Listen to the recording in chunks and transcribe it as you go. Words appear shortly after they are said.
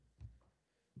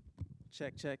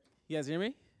Check, check. You guys hear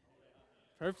me?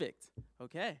 Perfect.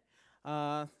 Okay.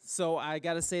 So I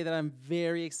got to say that I'm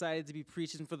very excited to be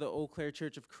preaching for the Eau Claire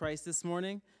Church of Christ this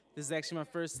morning. This is actually my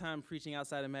first time preaching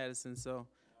outside of Madison, so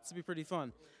this will be pretty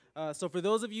fun. So for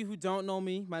those of you who don't know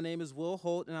me, my name is Will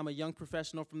Holt, and I'm a young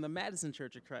professional from the Madison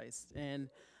Church of Christ. And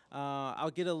I'll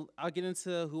get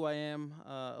into who I am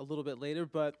a little bit later,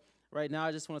 but right now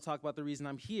I just want to talk about the reason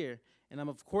I'm here. And I'm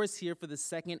of course here for the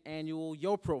second annual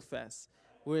YoPro Fest,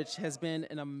 which has been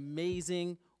an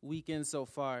amazing weekend so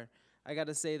far. I got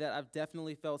to say that I've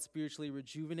definitely felt spiritually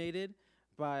rejuvenated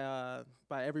by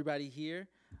everybody here.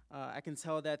 I can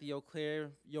tell that the Eau Claire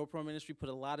YoPro ministry put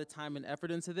a lot of time and effort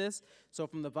into this. So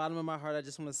from the bottom of my heart, I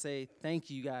just want to say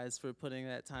thank you guys for putting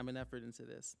that time and effort into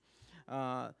this.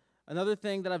 Another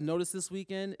thing that I've noticed this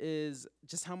weekend is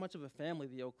just how much of a family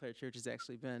the Eau Claire Church has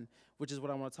actually been, which is what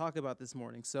I want to talk about this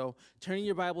morning. So turning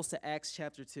your Bibles to Acts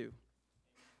chapter 2.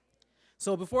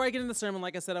 So before I get into the sermon,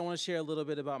 like I said, I want to share a little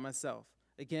bit about myself.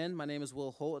 Again, my name is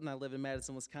Will Holt, and I live in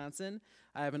Madison, Wisconsin.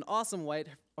 I have an awesome wife.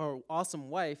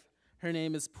 Her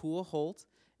name is Pua Holt,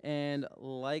 and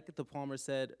like the Palmer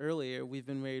said earlier, we've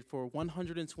been married for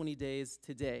 120 days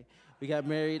today. We got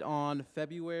married on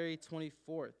February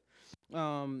 24th.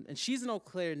 And she's an Eau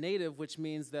Claire native, which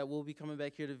means that we'll be coming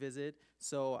back here to visit.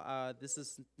 So this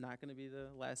is not going to be the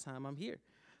last time I'm here,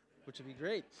 which would be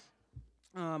great.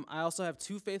 I also have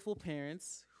two faithful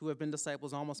parents who have been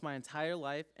disciples almost my entire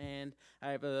life, and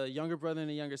I have a younger brother and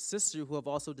a younger sister who have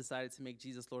also decided to make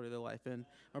Jesus Lord of their life. And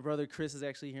my brother Chris is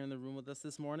actually here in the room with us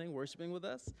this morning, worshiping with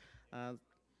us.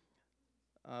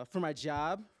 For my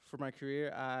job, for my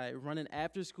career, I run an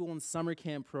after-school and summer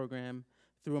camp program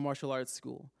through a martial arts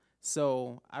school.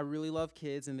 So I really love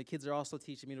kids, and the kids are also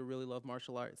teaching me to really love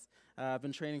martial arts. I've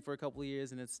been training for a couple of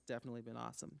years, and it's definitely been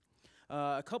awesome.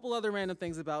 A couple other random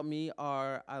things about me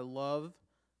are I love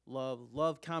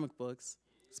comic books,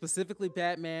 specifically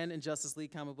Batman and Justice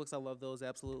League comic books. I love those,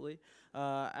 absolutely.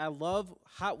 I love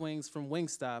hot wings from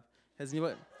Wingstop. I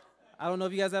don't know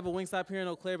if you guys have a Wingstop here in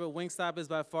Eau Claire, but Wingstop is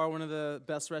by far one of the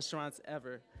best restaurants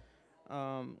ever.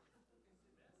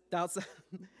 Outside,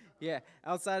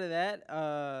 outside of that,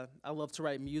 I love to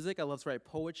write music. I love to write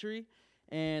poetry.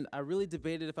 And I really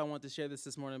debated if I wanted to share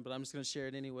this morning, but I'm just going to share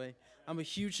it anyway. I'm a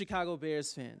huge Chicago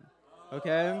Bears fan,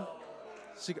 okay?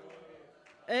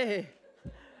 Hey,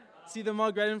 see the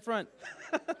mug right in front.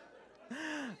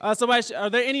 Are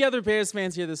there any other Bears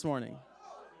fans here this morning?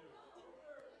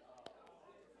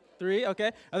 3,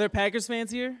 okay. Are there Packers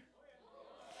fans here?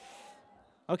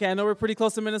 Okay, I know we're pretty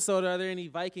close to Minnesota. Are there any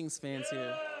Vikings fans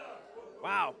here?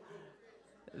 Wow.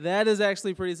 That is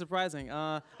actually pretty surprising.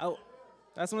 I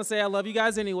just want to say I love you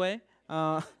guys anyway,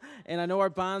 and I know our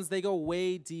bonds, they go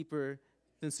way deeper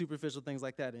than superficial things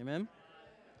like that, amen?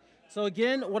 So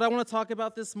again, what I want to talk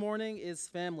about this morning is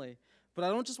family, but I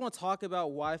don't just want to talk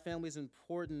about why family is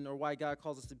important or why God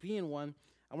calls us to be in one.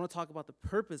 I want to talk about the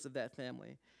purpose of that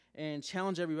family and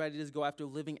challenge everybody to just go after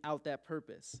living out that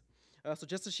purpose. So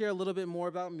just to share a little bit more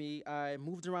about me, I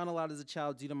moved around a lot as a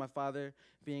child due to my father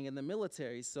being in the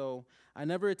military. So I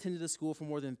never attended a school for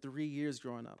more than 3 years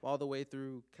growing up, all the way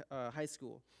through high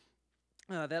school.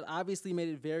 That obviously made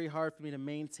it very hard for me to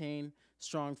maintain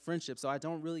strong friendships. So I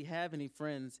don't really have any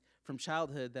friends from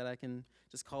childhood that I can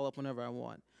just call up whenever I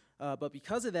want. But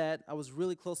because of that, I was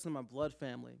really close to my blood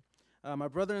family. My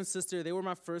brother and sister, they were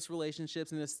my first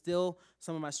relationships, and they're still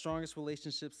some of my strongest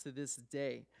relationships to this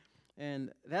day.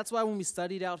 And that's why when we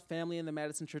studied out family in the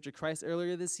Madison Church of Christ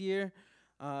earlier this year,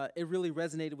 it really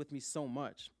resonated with me so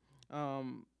much.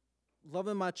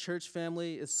 Loving my church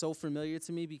family is so familiar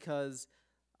to me because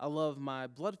I love my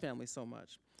blood family so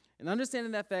much. And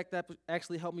understanding that fact, that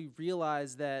actually helped me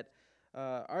realize that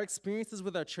our experiences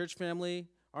with our church family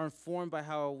are informed by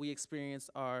how we experience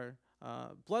our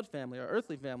blood family, our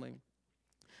earthly family.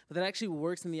 But that actually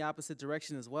works in the opposite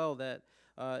direction as well, that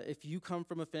if you come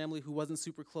from a family who wasn't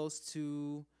super close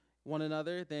to one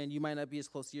another, then you might not be as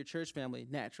close to your church family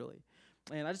naturally.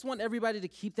 And I just want everybody to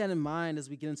keep that in mind as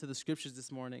we get into the scriptures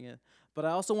this morning. But I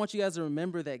also want you guys to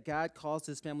remember that God calls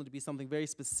his family to be something very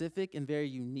specific and very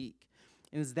unique.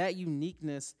 And it's that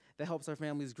uniqueness that helps our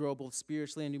families grow both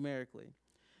spiritually and numerically.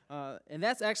 And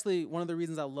that's actually one of the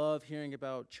reasons I love hearing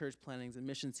about church plantings and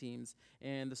mission teams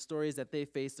and the stories that they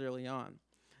faced early on.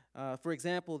 For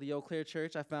example, the Eau Claire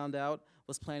Church, I found out,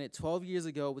 was planted 12 years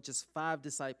ago with just 5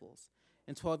 disciples.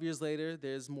 And 12 years later,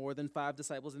 there's more than 5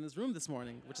 disciples in this room this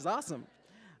morning, which is awesome.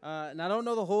 And I don't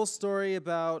know the whole story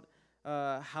about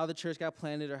how the church got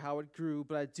planted or how it grew,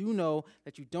 but I do know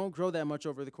that you don't grow that much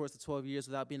over the course of 12 years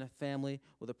without being a family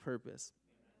with a purpose.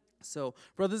 So,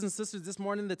 brothers and sisters, this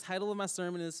morning the title of my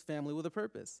sermon is Family with a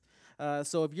Purpose.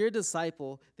 So, if you're a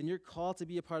disciple, then you're called to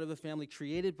be a part of a family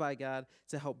created by God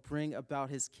to help bring about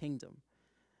his kingdom.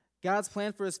 God's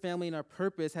plan for his family and our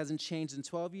purpose hasn't changed in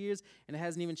 12 years, and it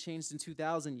hasn't even changed in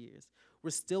 2,000 years.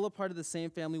 We're still a part of the same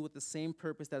family with the same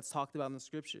purpose that's talked about in the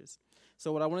scriptures.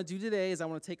 So, what I want to do today is I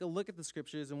want to take a look at the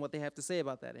scriptures and what they have to say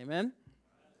about that. Amen?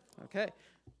 Okay.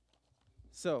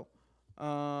 So,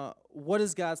 what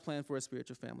is God's plan for a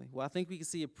spiritual family? Well, I think we can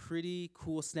see a pretty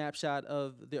cool snapshot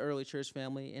of the early church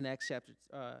family in Acts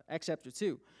chapter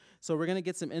 2. So we're going to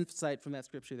get some insight from that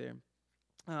scripture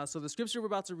there. So the scripture we're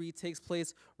about to read takes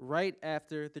place right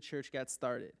after the church got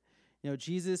started.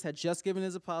 Jesus had just given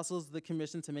his apostles the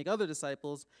commission to make other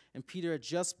disciples, and Peter had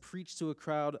just preached to a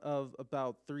crowd of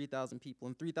about 3,000 people,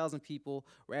 and 3,000 people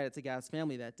were added to God's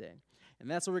family that day. And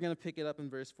that's where we're going to pick it up in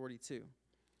verse 42.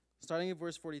 Starting at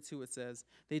verse 42, it says,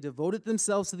 "They devoted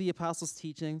themselves to the apostles'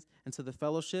 teachings and to the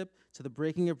fellowship, to the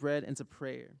breaking of bread, and to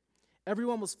prayer.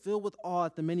 Everyone was filled with awe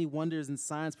at the many wonders and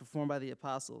signs performed by the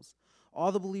apostles.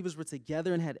 All the believers were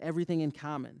together and had everything in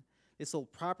common. They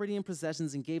sold property and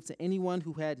possessions and gave to anyone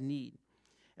who had need.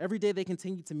 Every day they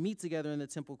continued to meet together in the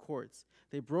temple courts.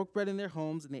 They broke bread in their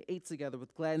homes, and they ate together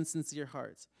with glad and sincere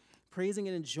hearts, praising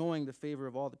and enjoying the favor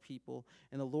of all the people,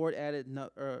 and the Lord added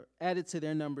to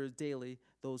their numbers daily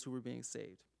those who were being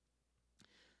saved."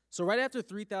 So right after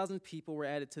 3,000 people were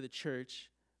added to the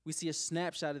church, we see a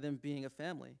snapshot of them being a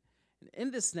family. And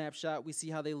in this snapshot, we see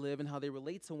how they live and how they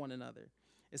relate to one another.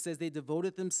 It says they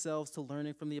devoted themselves to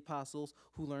learning from the apostles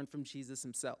who learned from Jesus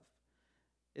himself.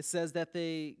 It says that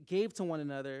they gave to one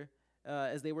another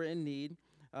as they were in need,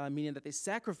 meaning that they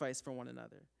sacrificed for one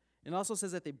another. It also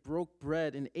says that they broke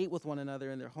bread and ate with one another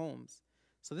in their homes.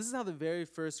 So this is how the very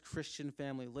first Christian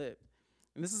family lived.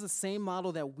 And this is the same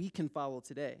model that we can follow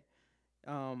today.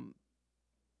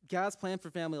 God's plan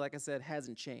for family, like I said,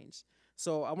 hasn't changed.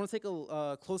 So I want to take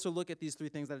a closer look at these three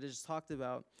things that I just talked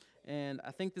about. And I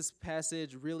think this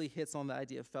passage really hits on the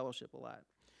idea of fellowship a lot.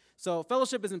 So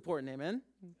fellowship is important, amen?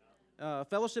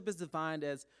 Fellowship is defined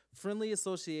as friendly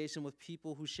association with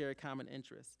people who share a common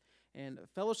interest. And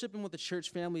fellowshipping with the church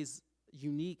family is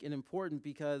unique and important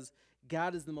because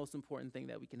God is the most important thing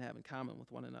that we can have in common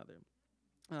with one another.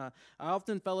 I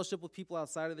often fellowship with people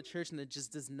outside of the church, and it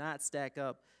just does not stack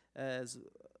up as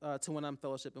to when I'm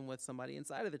fellowshipping with somebody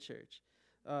inside of the church.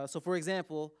 So, for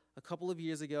example, a couple of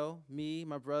years ago, me,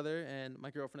 my brother, and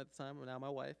my girlfriend at the time, or now my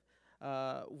wife,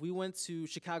 we went to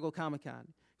Chicago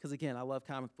Comic-Con because, again, I love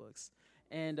comic books.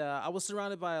 And I was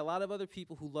surrounded by a lot of other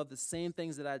people who loved the same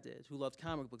things that I did, who loved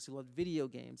comic books, who loved video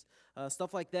games,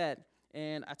 stuff like that.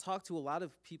 And I talked to a lot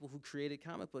of people who created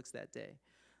comic books that day.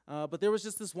 But there was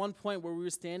just this one point where we were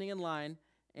standing in line,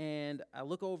 and I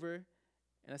look over,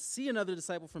 and I see another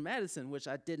disciple from Madison, which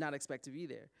I did not expect to be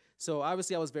there. So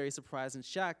obviously I was very surprised and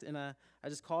shocked, and I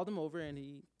just called him over, and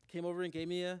he came over and gave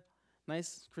me a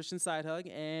nice Christian side hug,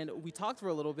 and we talked for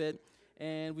a little bit,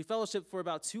 and we fellowshiped for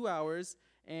about 2 hours,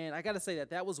 and I got to say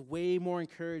that was way more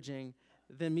encouraging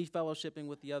than me fellowshipping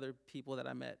with the other people that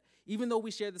I met. Even though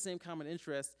we shared the same common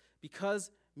interest, because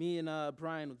me and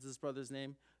Brian, was his brother's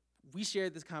name, we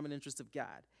shared this common interest of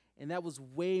God. And that was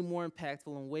way more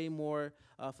impactful and way more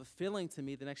fulfilling to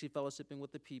me than actually fellowshipping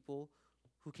with the people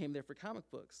who came there for comic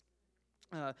books.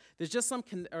 There's just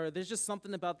something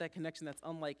about that connection that's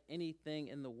unlike anything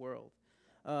in the world.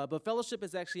 But fellowship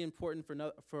is actually important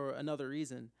for another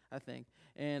reason, I think.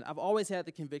 And I've always had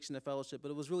the conviction of fellowship, but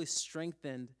it was really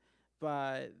strengthened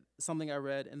by something I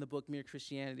read in the book Mere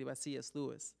Christianity by C.S.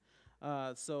 Lewis.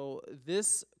 So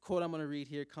this quote I'm going to read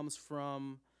here comes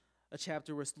from a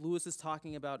chapter where Lewis is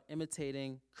talking about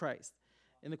imitating Christ.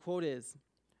 And the quote is,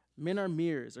 "Men are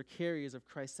mirrors or carriers of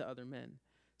Christ to other men,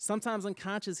 sometimes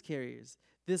unconscious carriers.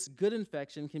 This good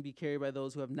infection can be carried by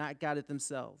those who have not got it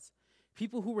themselves.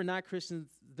 People who were not Christians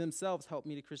themselves help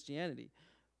me to Christianity,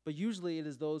 but usually it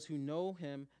is those who know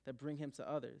him that bring him to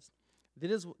others.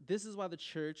 This is why the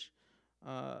church,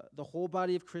 the whole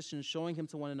body of Christians showing him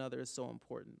to one another is so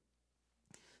important."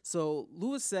 So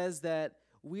Lewis says that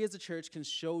we as a church can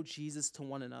show Jesus to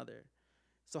one another.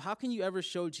 So how can you ever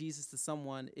show Jesus to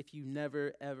someone if you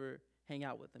never, ever hang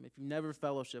out with them, if you never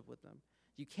fellowship with them?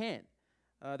 You can't.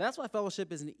 That's why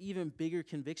fellowship is an even bigger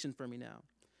conviction for me now.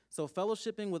 So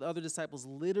fellowshipping with other disciples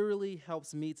literally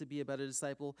helps me to be a better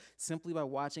disciple simply by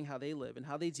watching how they live and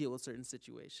how they deal with certain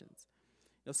situations.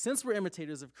 Since we're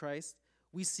imitators of Christ,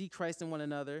 we see Christ in one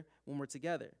another when we're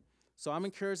together. So I'm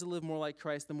encouraged to live more like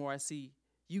Christ the more I see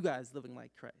you guys living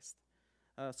like Christ.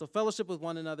 So fellowship with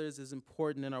one another is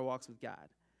important in our walks with God.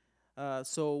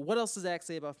 So what else does Acts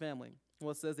say about family?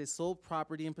 Well, it says they sold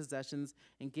property and possessions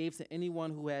and gave to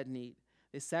anyone who had need.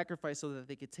 They sacrificed so that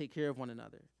they could take care of one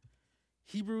another.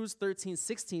 Hebrews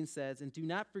 13:16 says, "And do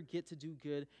not forget to do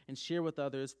good and share with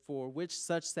others, for which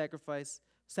such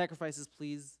sacrifices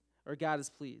please, or God is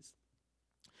pleased."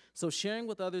 So sharing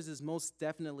with others is most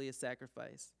definitely a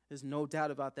sacrifice. There's no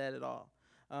doubt about that at all.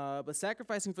 But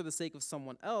sacrificing for the sake of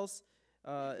someone else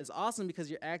is awesome because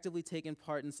you're actively taking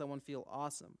part in someone feel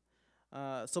awesome.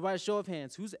 So by a show of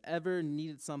hands, who's ever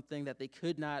needed something that they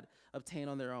could not obtain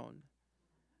on their own?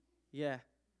 Yeah,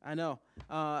 I know.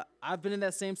 I've been in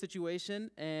that same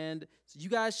situation, and you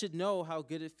guys should know how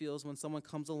good it feels when someone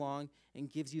comes along and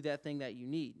gives you that thing that you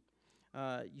need.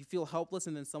 You feel helpless,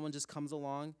 and then someone just comes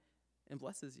along and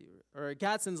blesses you, or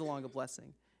God sends along a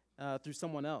blessing through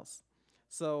someone else.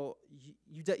 So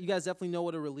you guys definitely know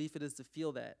what a relief it is to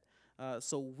feel that.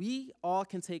 So we all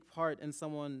can take part in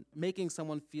someone making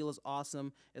someone feel as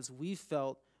awesome as we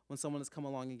felt when someone has come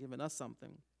along and given us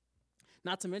something.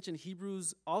 Not to mention,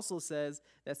 Hebrews also says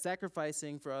that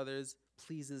sacrificing for others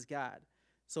pleases God.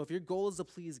 So if your goal is to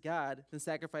please God, then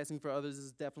sacrificing for others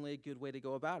is definitely a good way to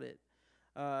go about it.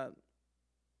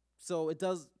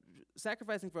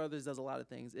 Sacrificing for others does a lot of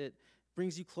things. It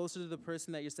brings you closer to the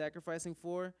person that you're sacrificing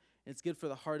for. It's good for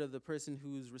the heart of the person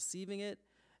who's receiving it,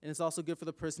 and it's also good for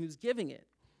the person who's giving it.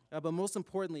 But most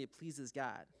importantly, it pleases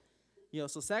God.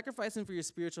 So sacrificing for your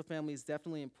spiritual family is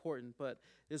definitely important, but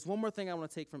there's one more thing I want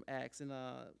to take from Acts. And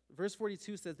verse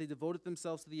 42 says they devoted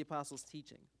themselves to the apostles'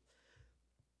 teaching.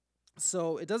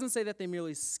 So it doesn't say that they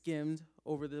merely skimmed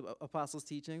over the apostles'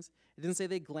 teachings. It didn't say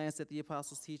they glanced at the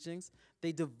apostles' teachings.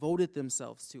 They devoted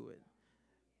themselves to it.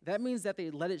 That means that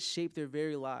they let it shape their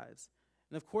very lives.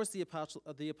 And of course, the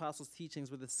apostles'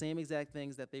 teachings were the same exact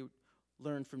things that they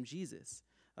learned from Jesus.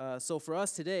 So for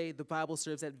us today, the Bible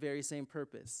serves that very same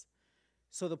purpose.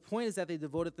 So the point is that they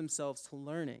devoted themselves to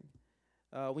learning.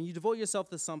 When you devote yourself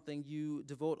to something, you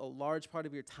devote a large part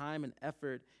of your time and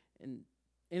effort and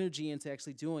energy into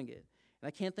actually doing it. And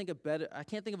I can't think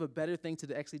of a better thing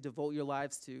to actually devote your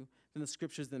lives to than the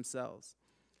scriptures themselves.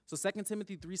 So 2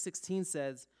 Timothy 3:16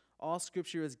 says, "All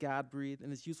scripture is God-breathed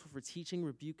and is useful for teaching,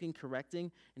 rebuking,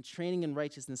 correcting, and training in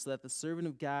righteousness, so that the servant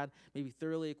of God may be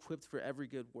thoroughly equipped for every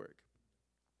good work."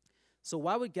 So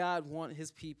why would God want his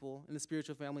people in the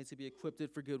spiritual family to be equipped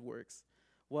for good works?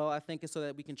 Well, I think it's so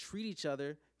that we can treat each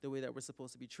other the way that we're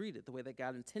supposed to be treated, the way that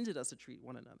God intended us to treat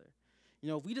one another.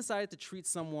 If we decided to treat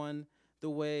someone the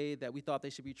way that we thought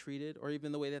they should be treated, or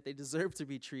even the way that they deserve to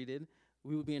be treated,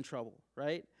 we would be in trouble,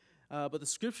 right? But the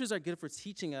scriptures are good for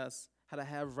teaching us how to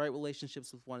have right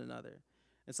relationships with one another.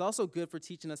 It's also good for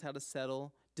teaching us how to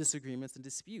settle disagreements and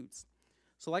disputes.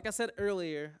 So like I said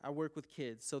earlier, I work with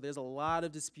kids, so there's a lot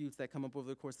of disputes that come up over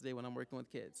the course of the day when I'm working with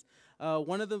kids.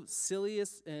 One of the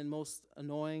silliest and most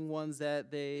annoying ones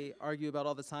that they argue about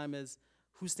all the time is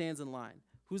who stands in line,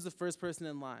 who's the first person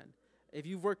in line. If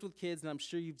you've worked with kids, and I'm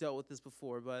sure you've dealt with this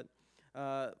before, but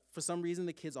for some reason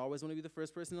the kids always want to be the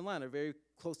first person in line, or very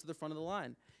close to the front of the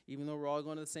line, even though we're all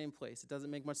going to the same place. It doesn't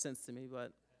make much sense to me,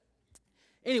 but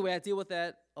anyway, I deal with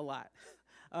that a lot.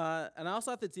 And I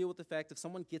also have to deal with the fact if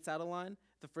someone gets out of line,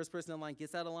 the first person in line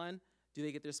gets out of line, do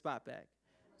they get their spot back?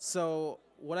 So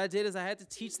what I did is I had to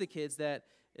teach the kids that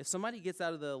if somebody gets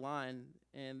out of the line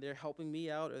and they're helping me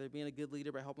out, or they're being a good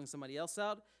leader by helping somebody else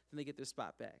out, then they get their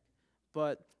spot back.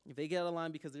 But if they get out of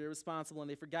line because they're irresponsible and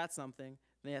they forgot something,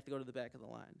 then they have to go to the back of the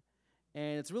line.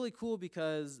 And it's really cool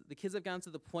because the kids have gotten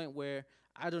to the point where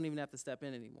I don't even have to step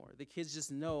in anymore. The kids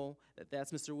just know that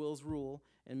that's Mr. Will's rule,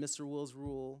 and Mr. Will's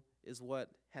rule is what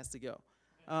has to go.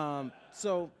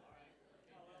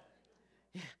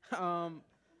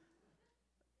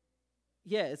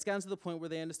 It's gotten to the point where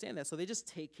they understand that. So they just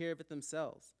take care of it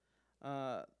themselves.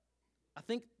 I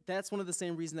think that's one of the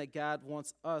same reasons that God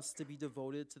wants us to be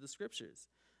devoted to the scriptures,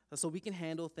 so we can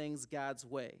handle things God's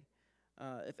way.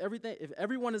 If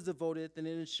everyone is devoted, then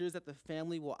it ensures that the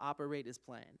family will operate as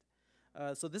planned.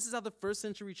 So this is how the first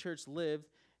century church lived,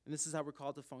 and this is how we're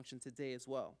called to function today as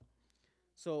well.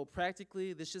 So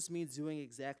practically, this just means doing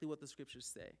exactly what the scriptures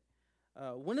say.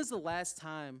 When is the last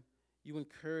time you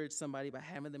encouraged somebody by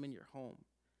having them in your home?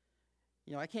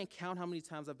 I can't count how many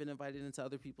times I've been invited into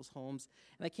other people's homes,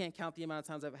 and I can't count the amount of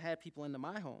times I've had people into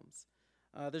my homes.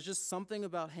 There's just something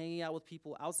about hanging out with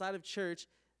people outside of church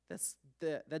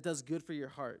that does good for your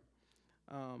heart.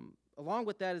 Along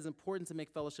with that, it's important to make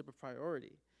fellowship a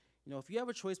priority. If you have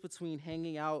a choice between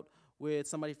hanging out with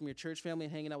somebody from your church family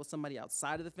and hanging out with somebody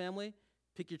outside of the family,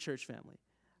 pick your church family.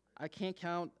 I can't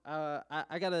count.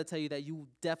 I got to tell you that you will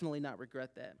definitely not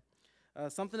regret that.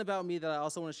 Something about me that I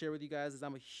also want to share with you guys is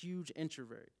I'm a huge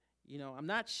introvert. I'm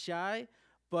not shy,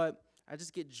 but I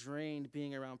just get drained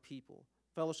being around people.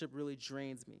 Fellowship really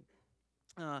drains me.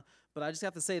 Uh, but I just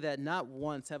have to say that not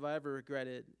once have I ever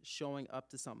regretted showing up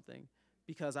to something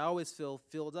because I always feel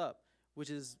filled up, which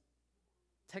is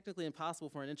technically impossible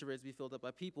for an introvert to be filled up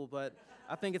by people, but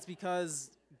I think it's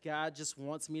because God just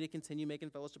wants me to continue making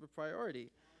fellowship a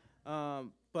priority.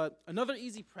 But another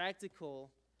easy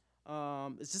practical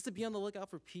is just to be on the lookout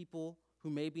for people who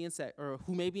may be or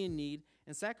who may be in need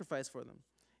and sacrifice for them.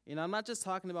 You know, I'm not just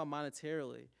talking about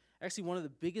monetarily. Actually, one of the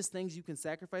biggest things you can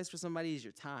sacrifice for somebody is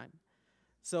your time.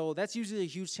 So that's usually a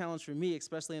huge challenge for me,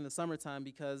 especially in the summertime,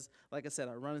 because, like I said,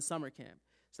 I run a summer camp.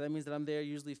 So that means that I'm there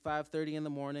usually 5:30 in the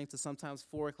morning to sometimes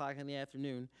 4 o'clock in the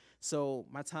afternoon. So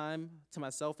my time to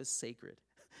myself is sacred.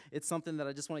 It's something that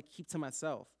I just want to keep to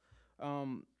myself.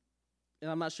 Um,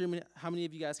 and I'm not sure how many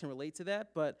of you guys can relate to that,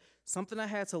 but something I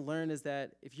had to learn is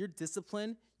that if you're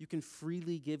disciplined, you can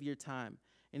freely give your time.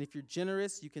 And if you're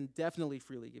generous, you can definitely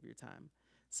freely give your time.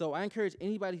 So I encourage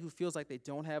anybody who feels like they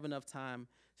don't have enough time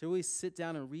to really sit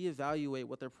down and reevaluate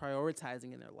what they're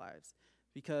prioritizing in their lives,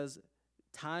 because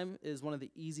time is one of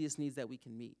the easiest needs that we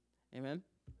can meet. Amen?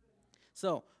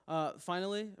 So,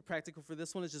 finally, a practical for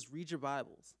this one is just read your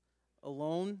Bibles.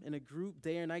 Alone, in a group,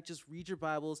 day or night, just read your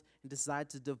Bibles and decide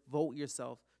to devote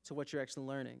yourself to what you're actually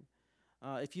learning.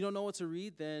 If you don't know what to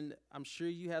read, then I'm sure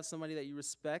you have somebody that you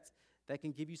respect that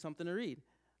can give you something to read.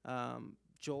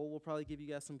 Joel will probably give you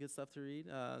guys some good stuff to read.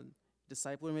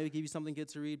 Discipler maybe give you something good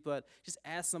to read, but just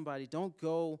ask somebody. Don't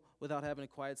go without having a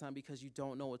quiet time because you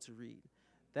don't know what to read.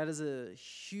 That is a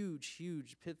huge,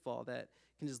 huge pitfall that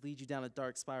can just lead you down a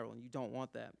dark spiral, and you don't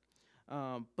want that.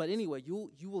 But anyway,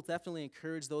 you will definitely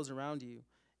encourage those around you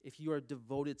if you are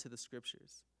devoted to the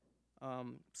scriptures.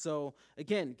 So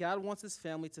again, God wants his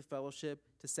family to fellowship,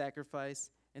 to sacrifice,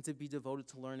 and to be devoted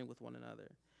to learning with one another.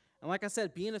 And like I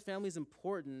said, being a family is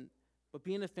important, but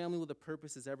being a family with a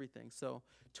purpose is everything. So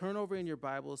turn over in your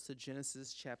Bibles to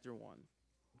Genesis chapter 1.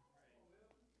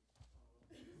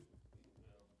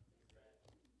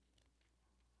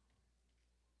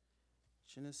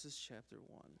 Genesis chapter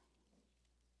 1.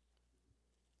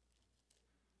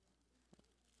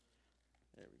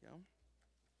 There we go.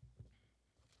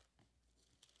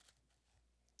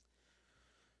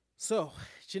 So,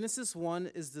 Genesis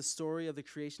 1 is the story of the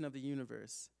creation of the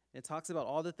universe. It talks about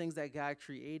all the things that God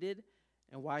created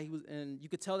and why he was, and you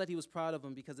could tell that he was proud of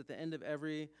them because at the end of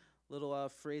every little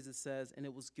phrase it says, and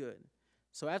it was good.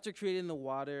 So, after creating the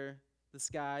water, the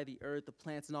sky, the earth, the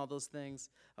plants, and all those things,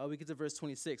 we get to verse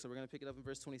 26. So, we're going to pick it up in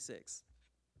verse 26.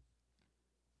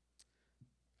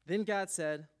 Then God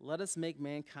said, "Let us make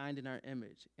mankind in our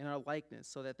image, in our likeness,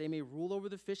 so that they may rule over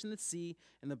the fish in the sea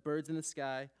and the birds in the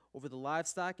sky, over the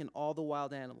livestock and all the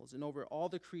wild animals, and over all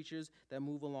the creatures that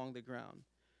move along the ground."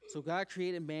 So God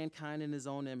created mankind in his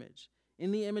own image.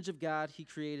 In the image of God, he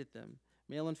created them.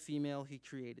 Male and female, he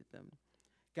created them.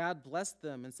 God blessed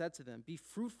them and said to them, "Be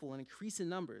fruitful and increase in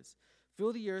numbers.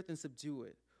 Fill the earth and subdue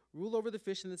it. Rule over the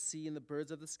fish in the sea and the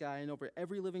birds of the sky, and over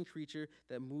every living creature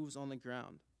that moves on the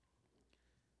ground."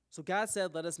 So God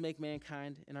said, "Let us make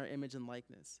mankind in our image and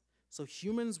likeness." So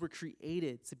humans were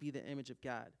created to be the image of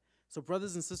God. So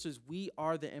brothers and sisters, we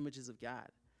are the images of God.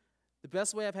 The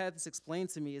best way I've had this explained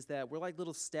to me is that we're like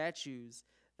little statues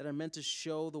that are meant to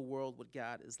show the world what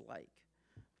God is like.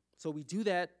 So we do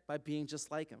that by being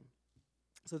just like him.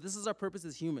 So this is our purpose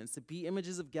as humans, to be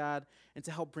images of God and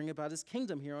to help bring about his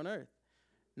kingdom here on earth.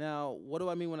 Now, what do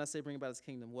I mean when I say bring about his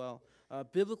kingdom? Well,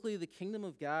 biblically, the kingdom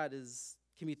of God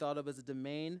can be thought of as a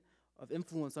domain of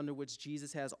influence under which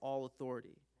Jesus has all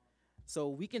authority. So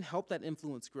we can help that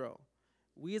influence grow.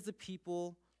 We as the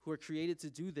people who are created to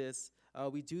do this,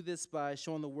 we do this by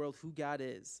showing the world who God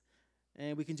is.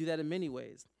 And we can do that in many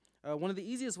ways. One of the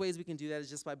easiest ways we can do that is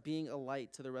just by being a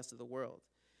light to the rest of the world.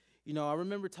 You know, I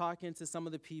remember talking to some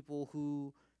of the people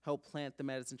who helped plant the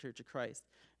Madison Church of Christ.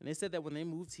 And they said that when they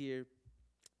moved here,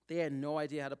 they had no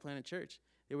idea how to plant a church.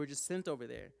 They were just sent over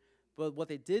there. But what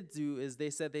they did do is they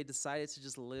said they decided to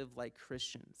just live like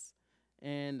Christians.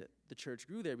 And the church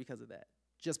grew there because of that,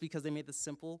 just because they made the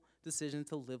simple decision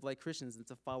to live like Christians and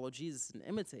to follow Jesus and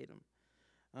imitate him.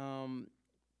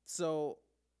 So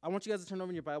I want you guys to turn over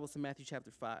in your Bibles to Matthew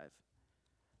chapter 5.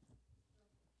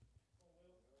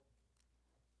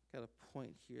 Got a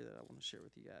point here that I want to share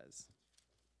with you guys.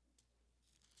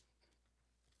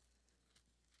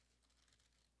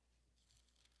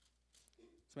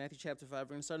 So Matthew chapter 5, we're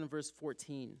going to start in verse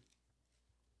 14.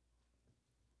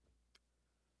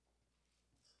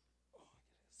 Oh, I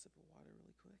get a sip of water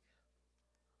really quick.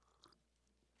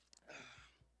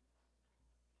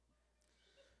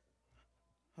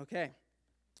 Okay.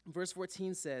 Verse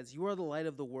 14 says, "You are the light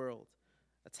of the world.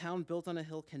 A town built on a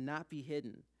hill cannot be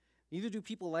hidden. Neither do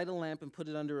people light a lamp and put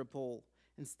it under a bowl.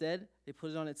 Instead, they put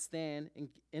it on its stand,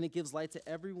 and it gives light to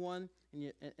everyone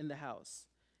in the house.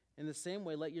 In the same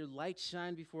way, let your light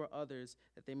shine before others,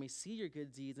 that they may see your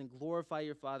good deeds and glorify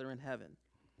your Father in heaven.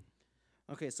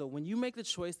 Okay, so when you make the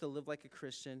choice to live like a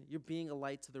Christian, you're being a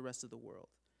light to the rest of the world.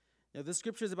 Now, this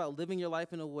scripture is about living your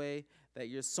life in a way that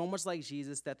you're so much like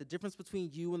Jesus that the difference between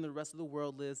you and the rest of the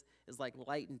world is like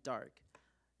light and dark.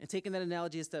 And taking that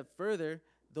analogy a step further,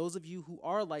 those of you who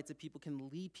are light to people can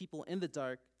lead people in the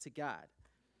dark to God.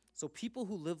 So people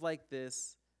who live like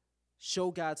this show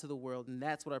God to the world, and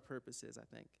that's what our purpose is,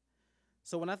 I think.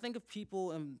 So when I think of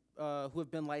people who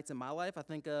have been lights in my life, I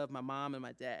think of my mom and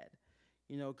my dad.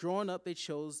 You know, growing up, they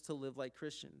chose to live like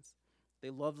Christians. They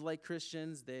loved like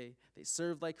Christians. They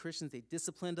served like Christians. They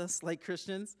disciplined us like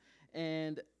Christians.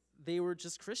 And they were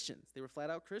just Christians. They were flat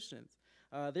out Christians.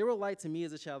 They were a light to me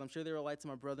as a child. I'm sure they were a light to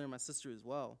my brother and my sister as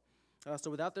well.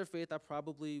 So without their faith, I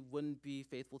probably wouldn't be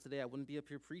faithful today. I wouldn't be up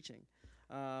here preaching.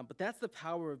 But that's the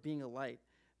power of being a light.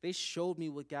 They showed me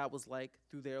what God was like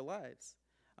through their lives.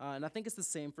 And I think it's the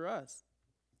same for us.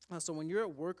 So when you're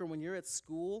at work or when you're at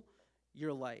school,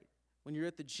 you're a light. When you're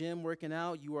at the gym working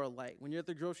out, you are a light. When you're at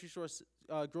the grocery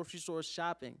store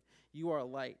shopping, you are a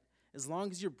light. As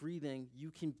long as you're breathing, you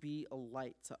can be a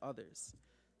light to others.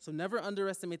 So never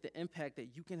underestimate the impact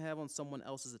that you can have on someone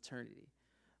else's eternity.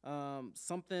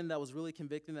 Something that was really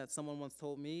convicting that someone once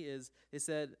told me is they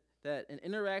said that an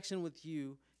interaction with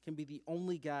you can be the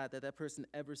only God that person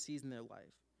ever sees in their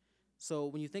life. So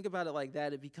when you think about it like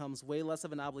that, it becomes way less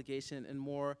of an obligation and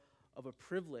more of a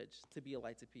privilege to be a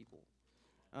light to people.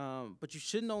 But you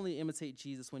shouldn't only imitate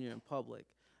Jesus when you're in public.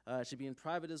 It should be in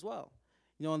private as well.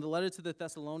 You know, in the letter to the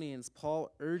Thessalonians,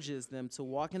 Paul urges them to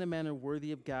walk in a manner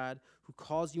worthy of God who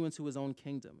calls you into his own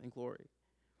kingdom and glory.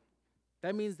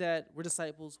 That means that we're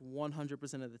disciples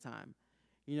 100% of the time.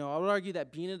 You know, I would argue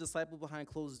that being a disciple behind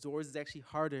closed doors is actually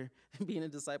harder than being a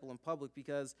disciple in public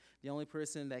because the only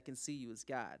person that can see you is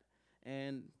God.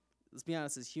 And let's be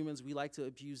honest, as humans, we like to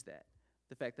abuse that,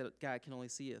 the fact that God can only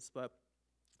see us. But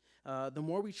the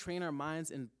more we train our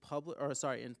minds in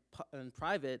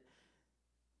private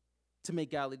to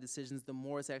make godly decisions, the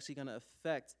more it's actually going to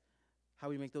affect how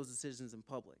we make those decisions in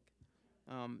public.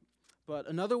 But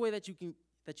another way that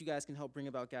you guys can help bring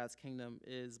about God's kingdom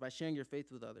is by sharing your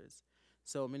faith with others.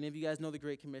 So many of you guys know the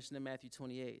Great Commission in Matthew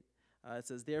 28. It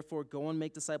says, "Therefore, go and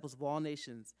make disciples of all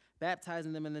nations,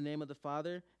 baptizing them in the name of the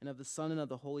Father and of the Son and of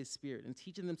the Holy Spirit, and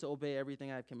teaching them to obey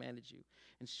everything I have commanded you.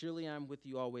 And surely I am with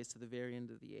you always to the very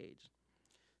end of the age."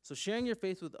 So sharing your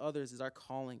faith with others is our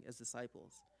calling as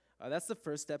disciples. That's the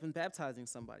first step in baptizing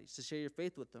somebody, to share your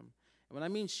faith with them. And when I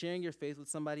mean sharing your faith with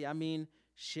somebody, I mean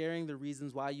sharing the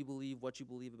reasons why you believe what you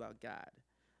believe about God.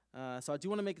 So I do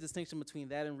want to make a distinction between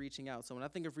that and reaching out. So when I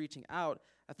think of reaching out,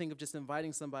 I think of just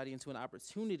inviting somebody into an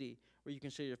opportunity where you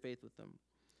can share your faith with them.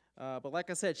 But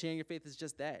like I said, sharing your faith is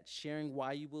just that, sharing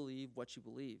why you believe what you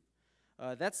believe.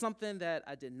 That's something that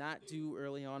I did not do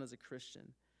early on as a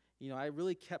Christian. You know, I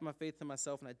really kept my faith to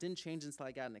myself, and I didn't change until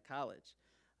I got into college.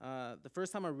 The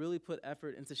first time I really put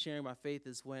effort into sharing my faith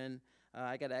is when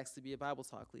I got asked to be a Bible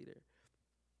talk leader.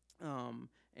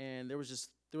 And there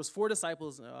was 4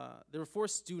 disciples, there were 4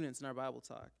 students in our Bible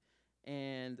talk,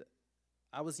 and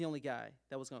I was the only guy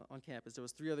that was on campus. There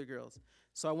was 3 other girls.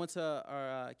 So I went to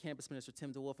our campus minister,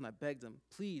 Tim DeWolf, and I begged him,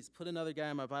 please put another guy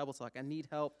in my Bible talk. I need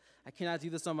help. I cannot do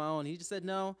this on my own. He just said,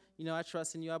 no, you know, I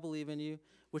trust in you. I believe in you,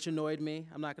 which annoyed me.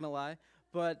 I'm not going to lie.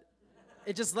 But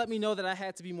it just let me know that I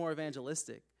had to be more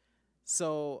evangelistic.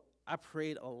 So I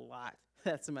prayed a lot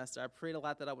that semester. I prayed a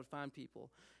lot that I would find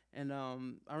people. And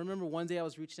I remember one day I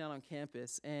was reaching out on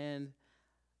campus, and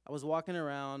I was walking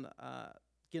around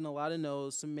getting a lot of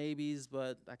no's, some maybes,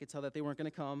 but I could tell that they weren't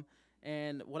going to come.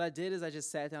 And what I did is I just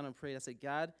sat down and prayed. I said,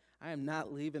 God, I am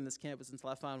not leaving this campus until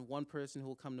I find one person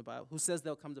who says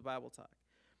they'll come to Bible talk.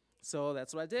 So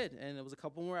that's what I did, and it was a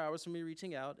couple more hours for me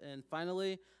reaching out. And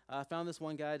finally, I found this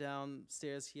one guy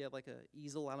downstairs. He had like an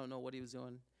easel. I don't know what he was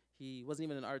doing. He wasn't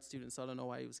even an art student, so I don't know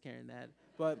why he was carrying that.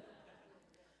 But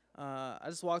I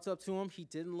just walked up to him. He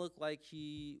didn't look like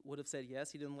he would have said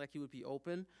yes. He didn't look like he would be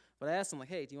open. But I asked him, like,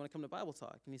 hey, do you want to come to Bible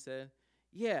talk? And he said,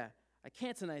 yeah, I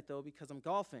can't tonight, though, because I'm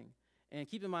golfing. And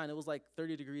keep in mind, it was like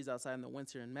 30 degrees outside in the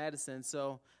winter in Madison,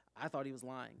 so I thought he was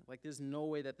lying. Like, there's no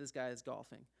way that this guy is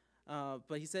golfing.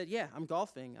 But he said, yeah, I'm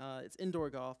golfing. It's indoor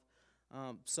golf.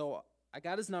 So I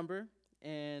got his number,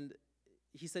 and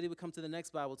he said he would come to the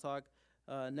next Bible talk.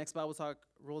 Next Bible talk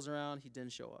rolls around, he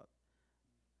didn't show up.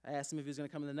 I asked him if he was going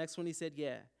to come to the next one. He said,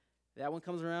 yeah. That one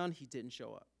comes around, he didn't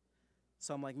show up.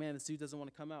 So I'm like, man, this dude doesn't want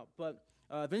to come out. But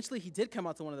eventually he did come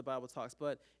out to one of the Bible talks,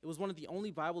 but it was one of the only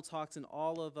Bible talks in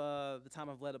all of the time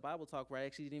I've led a Bible talk where I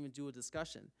actually didn't even do a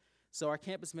discussion. So our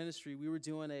campus ministry, we were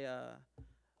doing a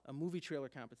movie trailer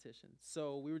competition.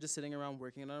 So we were just sitting around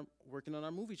working on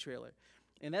our movie trailer.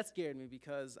 And that scared me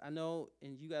because I know,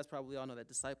 and you guys probably all know, that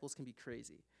disciples can be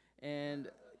crazy. And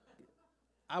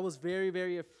I was very,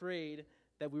 very afraid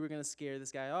that we were going to scare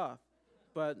this guy off.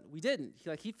 But we didn't.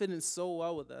 He fit in so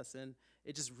well with us, and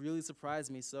it just really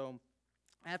surprised me. So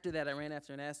after that, I ran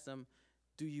after and asked him,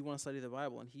 do you want to study the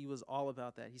Bible? And he was all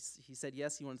about that. He said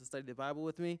yes, he wanted to study the Bible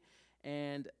with me,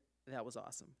 and that was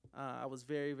awesome. I was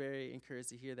very, very encouraged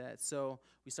to hear that. So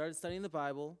we started studying the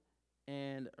Bible,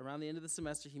 and around the end of the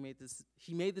semester, he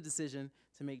made the decision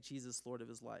to make Jesus Lord of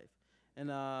his life. And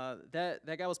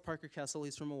that guy was Parker Kessel.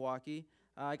 He's from Milwaukee.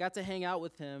 I got to hang out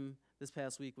with him this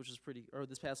past weekend, which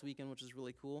is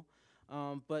really cool.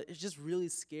 But it just really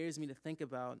scares me to think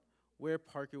about where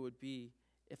Parker would be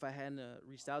if I hadn't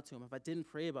reached out to him, if I didn't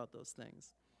pray about those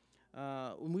things.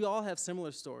 We all have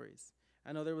similar stories.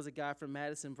 I know there was a guy from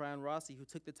Madison, Brian Rossi, who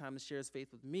took the time to share his faith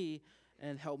with me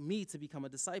and help me to become a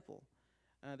disciple.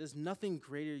 There's nothing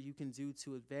greater you can do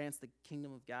to advance the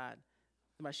kingdom of God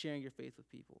than by sharing your faith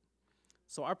with people.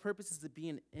 So our purpose is to be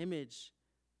an image,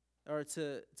 or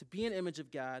to be an image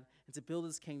of God and to build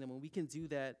his kingdom, and we can do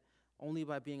that only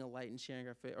by being a light and sharing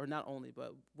our faith. Or not only,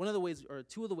 but one of the ways, or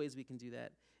two of the ways we can do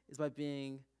that is by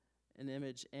being an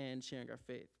image and sharing our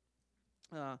faith.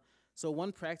 So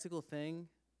one practical thing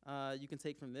you can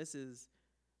take from this is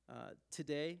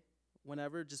today,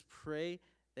 whenever, just pray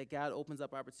that God opens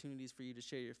up opportunities for you to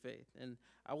share your faith. And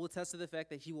I will attest to the fact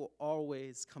that he will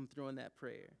always come through in that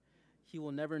prayer. He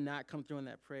will never not come through in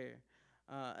that prayer.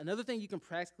 Another thing you can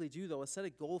practically do, though, is set a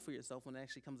goal for yourself when it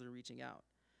actually comes to reaching out.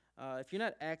 If you're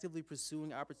not actively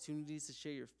pursuing opportunities to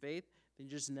share your faith, then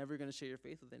you're just never going to share your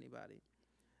faith with anybody.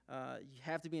 You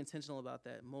have to be intentional about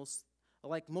that.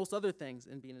 Like most other things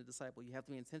in being a disciple, you have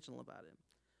to be intentional about it.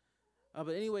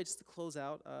 But anyway, just to close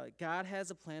out, God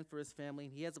has a plan for his family,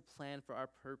 and he has a plan for our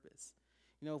purpose.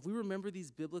 If we remember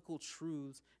these biblical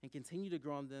truths and continue to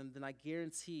grow in them, then I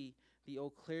guarantee the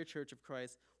Eau Claire Church of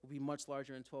Christ will be much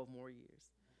larger in 12 more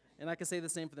years. And I can say the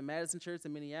same for the Madison Church, the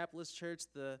Minneapolis Church,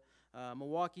 the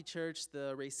Milwaukee Church,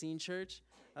 the Racine Church.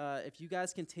 If you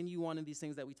guys continue on in these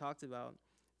things that we talked about,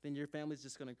 then your family's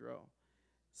just going to grow.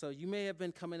 So you may have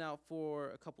been coming out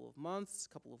for a couple of months,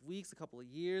 a couple of weeks, a couple of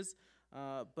years,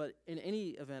 but in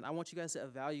any event, I want you guys to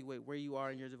evaluate where you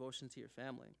are in your devotion to your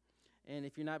family. And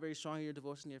if you're not very strong in your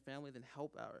devotion to your family, then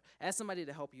help out. Ask somebody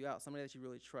to help you out, somebody that you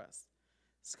really trust.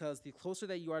 It's because the closer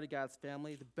that you are to God's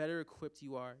family, the better equipped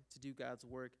you are to do God's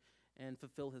work and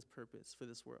fulfill his purpose for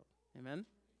this world. Amen?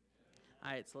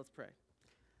 All right, so let's pray.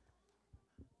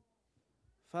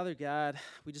 Father God,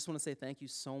 we just want to say thank you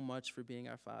so much for being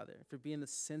our Father, for being the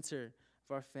center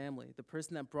of our family, the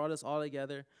person that brought us all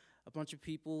together, a bunch of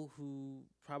people who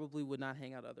probably would not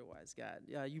hang out otherwise, God.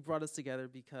 Yeah, you brought us together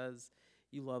because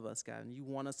you love us, God, and you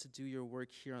want us to do your work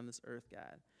here on this earth,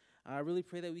 God. I really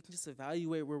pray that we can just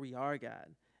evaluate where we are, God,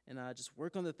 and just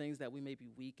work on the things that we may be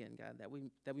weak in, God, that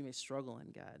we may struggle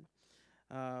in,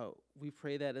 God. We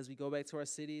pray that as we go back to our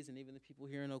cities and even the people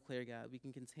here in Eau Claire, God, we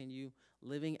can continue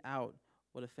living out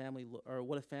what a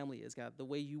family is, God, the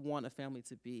way you want a family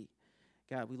to be.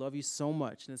 God, we love you so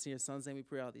much, and it's in your son's name we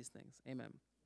pray all these things. Amen.